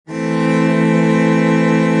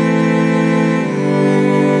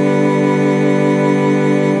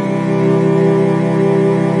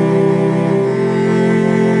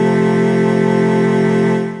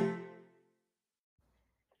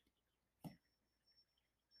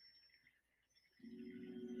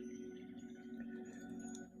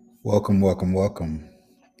Welcome, welcome, welcome.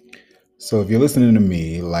 So, if you're listening to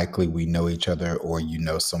me, likely we know each other or you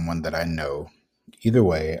know someone that I know. Either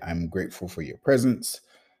way, I'm grateful for your presence.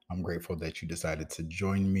 I'm grateful that you decided to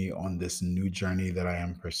join me on this new journey that I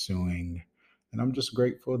am pursuing. And I'm just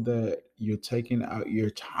grateful that you're taking out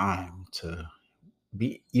your time to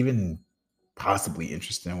be even possibly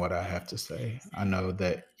interested in what I have to say. I know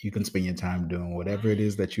that you can spend your time doing whatever it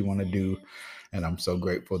is that you want to do. And I'm so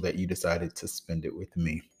grateful that you decided to spend it with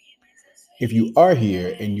me. If you are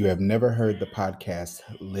here and you have never heard the podcast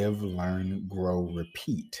Live, Learn, Grow,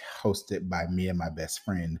 Repeat, hosted by me and my best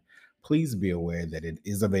friend, please be aware that it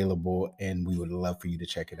is available and we would love for you to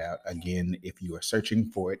check it out. Again, if you are searching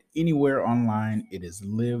for it anywhere online, it is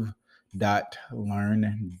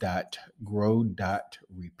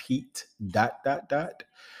live.learn.grow.repeat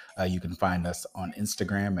You can find us on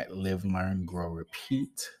Instagram at Live, Learn, Grow,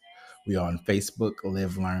 Repeat. We are on Facebook,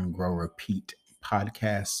 Live, Learn, Grow, Repeat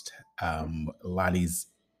podcast. Lonnie's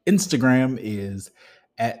Instagram is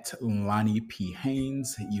at Lonnie P.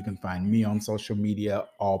 Haynes. You can find me on social media,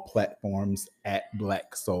 all platforms at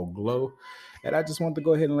Black Soul Glow. And I just wanted to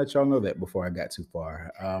go ahead and let y'all know that before I got too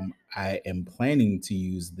far. I am planning to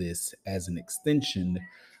use this as an extension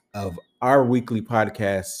of our weekly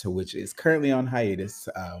podcast, which is currently on hiatus.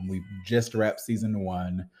 We've just wrapped season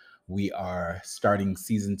 1. We are starting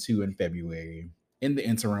season 2 in February. In the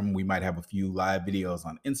interim, we might have a few live videos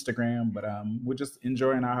on Instagram, but we're just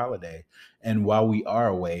enjoying our holiday. And while we are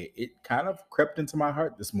away, it kind of crept into my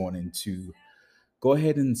heart this morning to go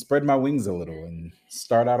ahead and spread my wings a little and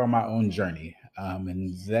start out on my own journey.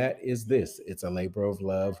 And that is this: it's a labor of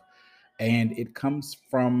love. And it comes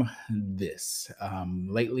from this.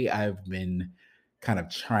 Lately, I've been kind of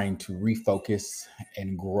trying to refocus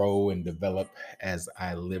and grow and develop as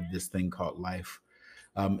I live this thing called life.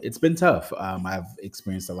 It's been tough. I've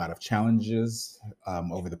experienced a lot of challenges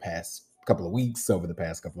over the past couple of weeks, over the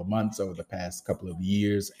past couple of months, over the past couple of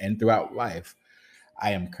years, and throughout life.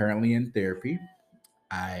 I am currently in therapy.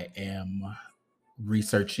 I am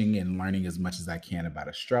researching and learning as much as I can about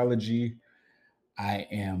astrology. I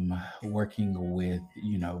am working with,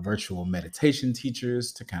 virtual meditation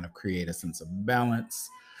teachers to kind of create a sense of balance.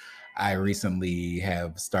 I recently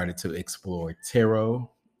have started to explore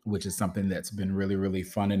tarot, which is something that's been really, really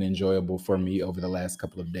fun and enjoyable for me over the last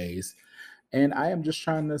couple of days. And I am just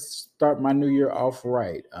trying to start my new year off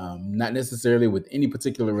right. Not necessarily with any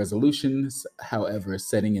particular resolutions, however,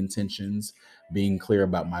 setting intentions, being clear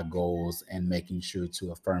about my goals, and making sure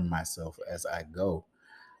to affirm myself as I go.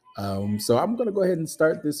 So I'm going to go ahead and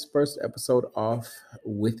start this first episode off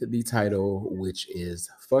with the title, which is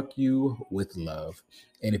Fuck You with Love.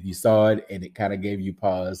 And if you saw it and it kind of gave you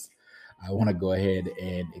pause, I want to go ahead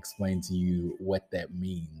and explain to you what that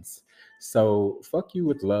means. So, fuck you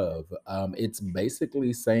with love. It's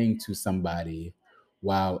basically saying to somebody,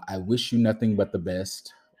 while I wish you nothing but the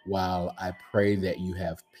best, while I pray that you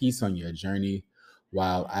have peace on your journey,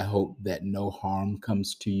 while I hope that no harm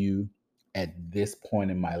comes to you at this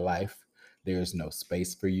point in my life, there's no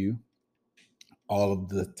space for you. All of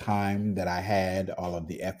the time that I had, all of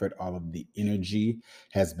the effort, all of the energy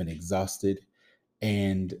has been exhausted,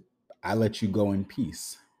 and I let you go in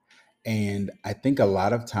peace. And I think a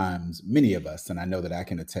lot of times, many of us, and I know that I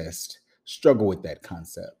can attest, struggle with that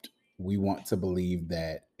concept. We want to believe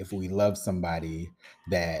that if we love somebody,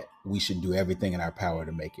 that we should do everything in our power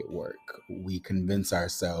to make it work. We convince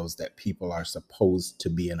ourselves that people are supposed to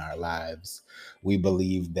be in our lives. We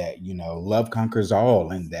believe that, love conquers all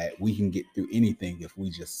and that we can get through anything if we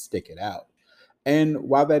just stick it out. And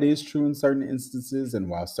while that is true in certain instances, and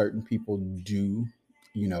while certain people do,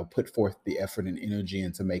 put forth the effort and energy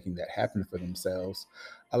into making that happen for themselves,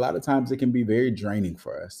 a lot of times it can be very draining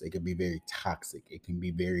for us. It can be very toxic. It can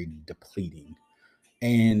be very depleting.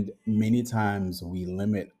 And many times we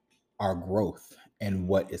limit our growth and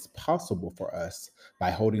what is possible for us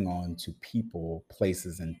by holding on to people,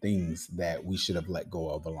 places, and things that we should have let go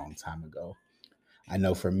of a long time ago. I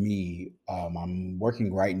know for me, I'm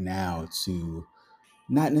working right now to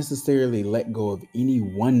not necessarily let go of any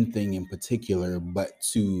one thing in particular, but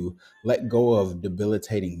to let go of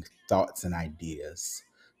debilitating thoughts and ideas,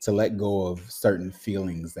 to let go of certain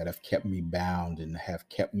feelings that have kept me bound and have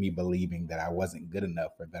kept me believing that I wasn't good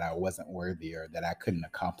enough or that I wasn't worthy or that I couldn't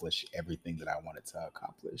accomplish everything that I wanted to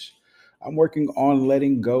accomplish. I'm working on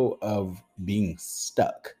letting go of being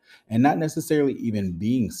stuck, and not necessarily even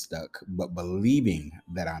being stuck, but believing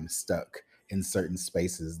that I'm stuck in certain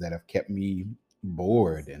spaces that have kept me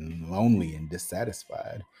bored and lonely and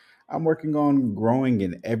dissatisfied. I'm working on growing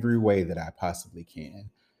in every way that I possibly can.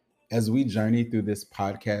 As we journey through this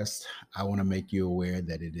podcast, I want to make you aware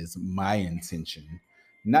that it is my intention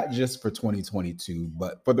not just for 2022,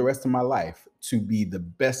 but for the rest of my life, to be the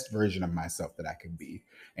best version of myself that I can be.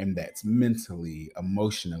 And that's mentally,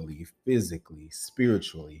 emotionally, physically,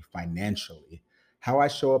 spiritually, financially, how I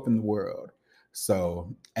show up in the world.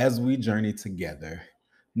 So as we journey together,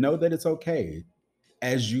 know that it's okay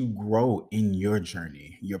as you grow in your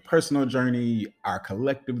journey, your personal journey, our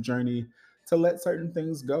collective journey, to let certain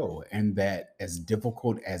things go. And that, as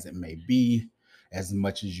difficult as it may be, as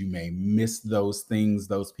much as you may miss those things,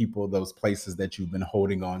 those people, those places that you've been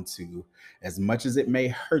holding on to, as much as it may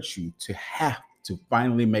hurt you to have to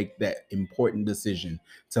finally make that important decision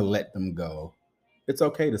to let them go, it's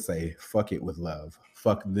okay to say, fuck it with love,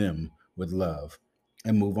 fuck them with love,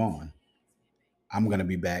 and move on. I'm going to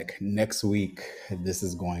be back next week. This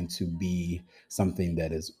is going to be something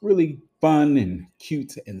that is really fun and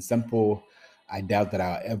cute and simple. I doubt that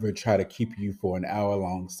I'll ever try to keep you for an hour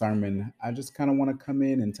long sermon. I just kind of want to come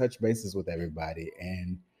in and touch bases with everybody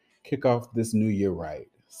and kick off this new year right.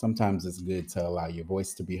 Sometimes it's good to allow your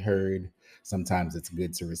voice to be heard, sometimes it's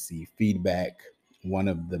good to receive feedback. One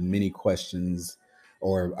of the many questions,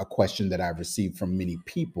 or a question that I've received from many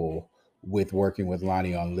people with working with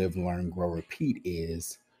Lonnie on Live, Learn, Grow, Repeat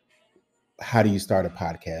is, how do you start a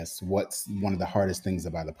podcast? What's one of the hardest things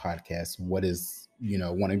about the podcast? What is,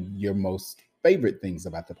 one of your most favorite things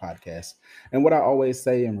about the podcast? And what I always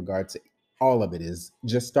say in regard to all of it is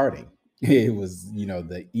just starting. It was,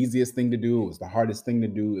 the easiest thing to do. It was the hardest thing to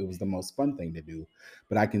do. It was the most fun thing to do.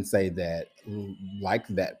 But I can say that, like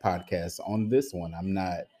that podcast on this one, I'm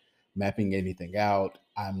not mapping anything out.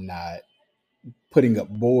 I'm not putting up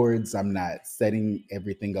boards. I'm not setting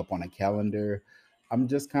everything up on a calendar. I'm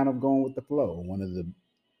just kind of going with the flow. One of the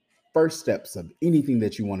first steps of anything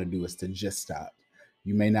that you want to do is to just stop.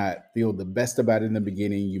 You may not feel the best about it in the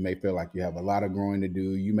beginning. You may feel like you have a lot of growing to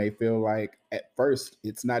do. You may feel like at first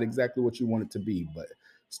it's not exactly what you want it to be, but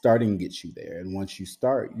starting gets you there. And once you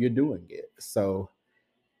start, you're doing it. So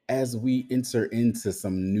as we enter into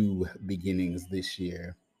some new beginnings this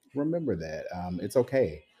year, remember that it's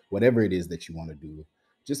okay. Whatever it is that you want to do,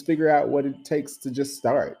 just figure out what it takes to just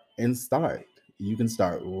start and start. You can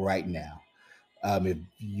start right now. If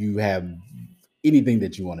you have anything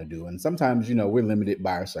that you want to do, and sometimes, we're limited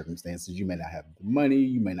by our circumstances. You may not have the money,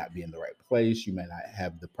 you may not be in the right place, you may not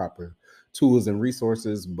have the proper tools and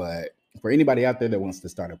resources. But for anybody out there that wants to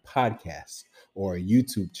start a podcast or a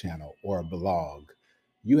YouTube channel or a blog,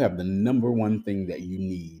 you have the number one thing that you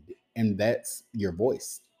need, and that's your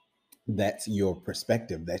voice. That's your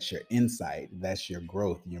perspective, that's your insight, that's your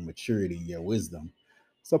growth, your maturity, your wisdom.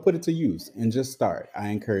 So put it to use and just start. I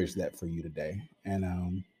encourage that for you today.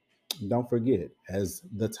 And don't forget, as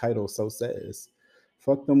the title so says,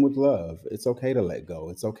 fuck them with love. It's okay to let go.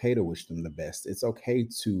 It's okay to wish them the best. It's okay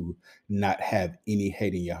to not have any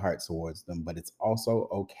hate in your heart towards them, but it's also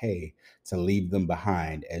okay to leave them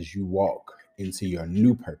behind as you walk into your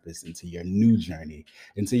new purpose, into your new journey,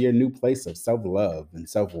 into your new place of self love and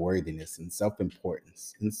self worthiness and self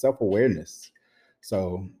importance and self awareness.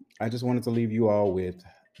 So I just wanted to leave you all with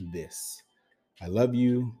this. I love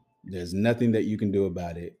you. There's nothing that you can do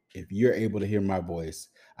about it. If you're able to hear my voice,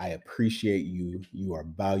 I appreciate you. You are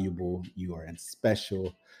valuable. You are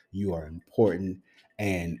special. You are important.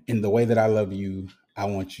 And in the way that I love you, I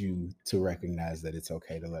want you to recognize that it's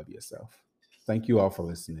okay to love yourself. Thank you all for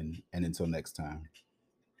listening. And until next time.